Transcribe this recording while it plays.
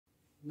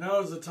Now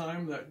is the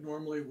time that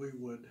normally we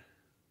would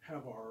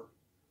have our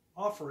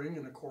offering,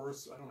 and of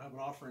course I don't have an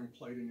offering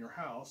plate in your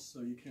house,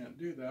 so you can't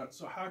do that.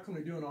 So how can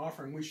we do an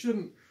offering? We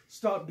shouldn't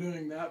stop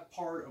doing that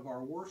part of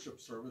our worship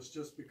service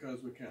just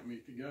because we can't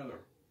meet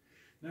together.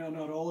 Now,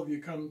 not all of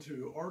you come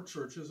to our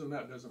churches, and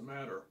that doesn't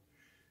matter.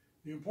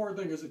 The important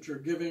thing is that you're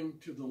giving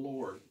to the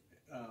Lord,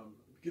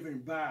 giving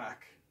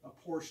back a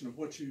portion of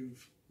what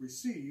you've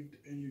received,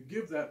 and you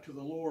give that to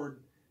the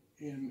Lord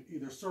in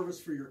either service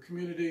for your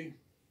community,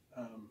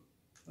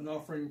 an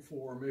offering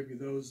for maybe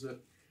those that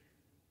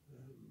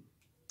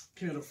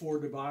can't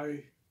afford to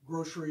buy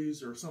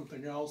groceries or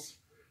something else.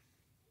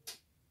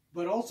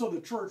 But also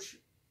the church,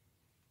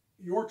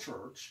 your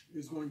church,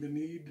 is going to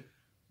need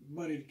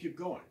money to keep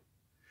going.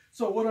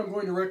 So what I'm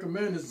going to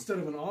recommend is, instead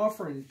of an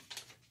offering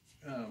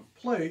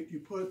plate, you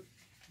put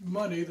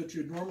money that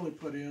you'd normally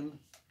put in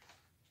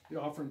the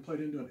offering plate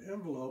into an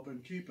envelope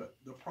and keep it.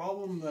 The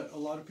problem that a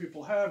lot of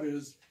people have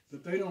is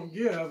that they don't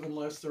give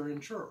unless they're in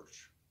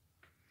church.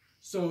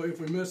 So if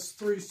we miss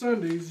 3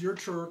 Sundays, your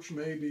church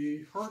may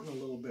be hurting a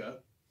little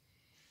bit.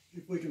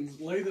 If we can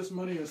lay this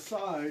money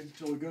aside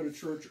till we go to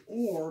church,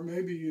 or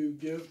maybe you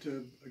give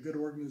to a good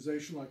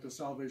organization like the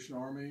Salvation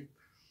Army,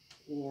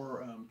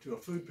 or to a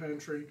food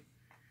pantry,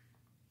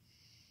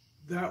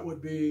 that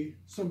would be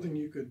something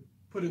you could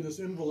put in this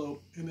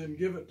envelope and then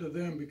give it to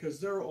them, because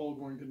they're all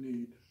going to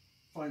need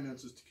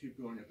finances to keep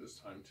going at this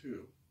time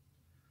too.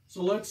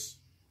 So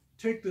let's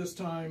take this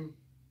time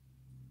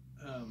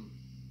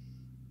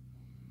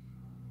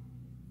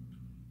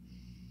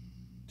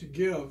to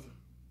give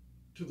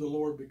to the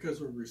Lord, because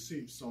we've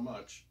received so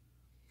much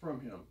from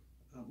Him.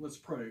 Let's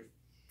pray.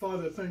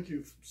 Father, thank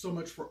you so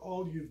much for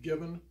all you've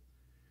given,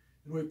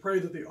 and we pray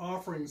that the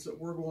offerings that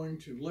we're going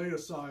to lay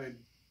aside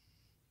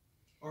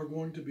are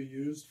going to be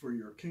used for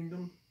your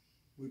kingdom.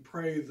 We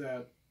pray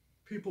that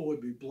people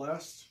would be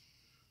blessed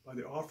by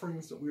the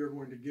offerings that we are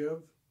going to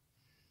give,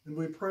 and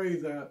we pray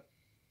that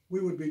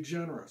we would be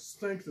generous.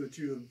 Thank you that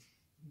you have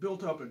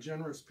built up a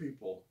generous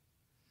people,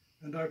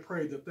 and I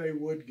pray that they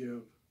would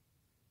give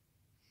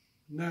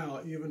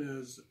now, even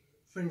as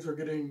things are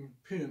getting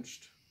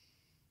pinched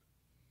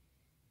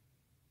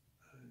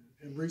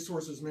and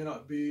resources may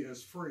not be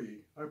as free.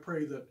 I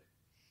pray that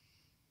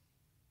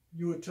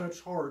you would touch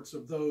hearts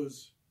of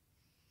those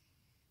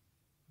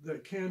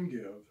that can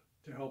give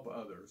to help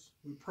others.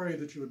 We pray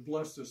that you would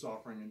bless this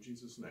offering in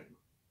Jesus' name.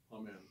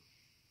 Amen.